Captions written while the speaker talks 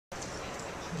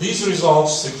These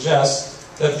results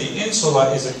suggest that the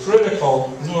insula is a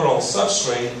critical neural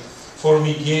substrate for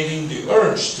mediating the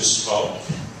urge to smoke,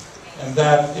 and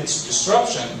that its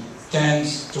disruption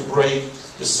tends to break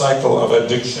the cycle of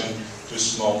addiction to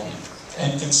smoking.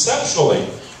 And conceptually,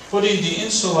 putting the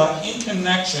insula in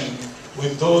connection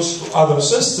with those two other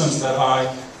systems that I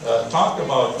talked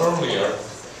about earlier,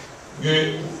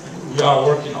 we are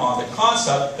working on the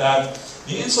concept that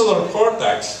the insular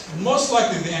cortex, most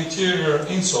likely the anterior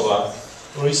insula,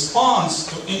 responds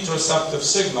to interoceptive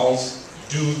signals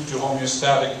due to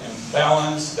homeostatic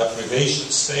imbalance, deprivation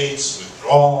states,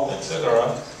 withdrawal,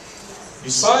 etc.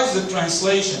 Besides the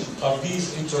translation of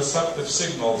these interoceptive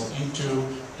signals into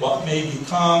what may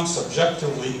become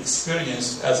subjectively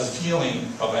experienced as a feeling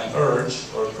of an urge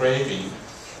or craving,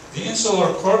 the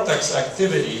insular cortex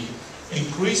activity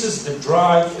increases the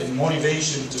drive and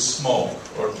motivation to smoke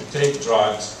or to take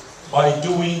drugs by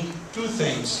doing two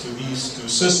things to these two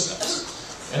systems.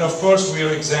 And of course, we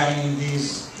are examining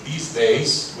these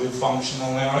days with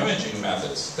functional neuroimaging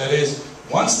methods. That is,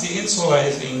 once the insula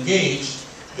is engaged,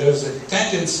 there's a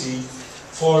tendency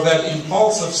for that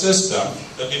impulsive system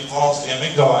that involves the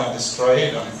amygdala and the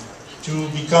striatum to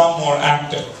become more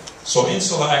active. So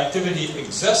insula activity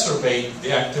exacerbates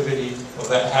the activity of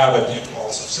that habit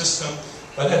impulsive system,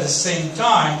 but at the same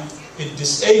time, it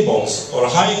disables or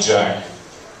hijacks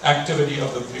activity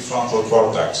of the prefrontal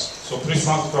cortex. So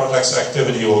prefrontal cortex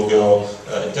activity will go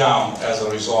down as a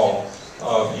result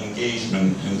of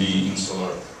engagement in the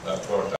insular cortex.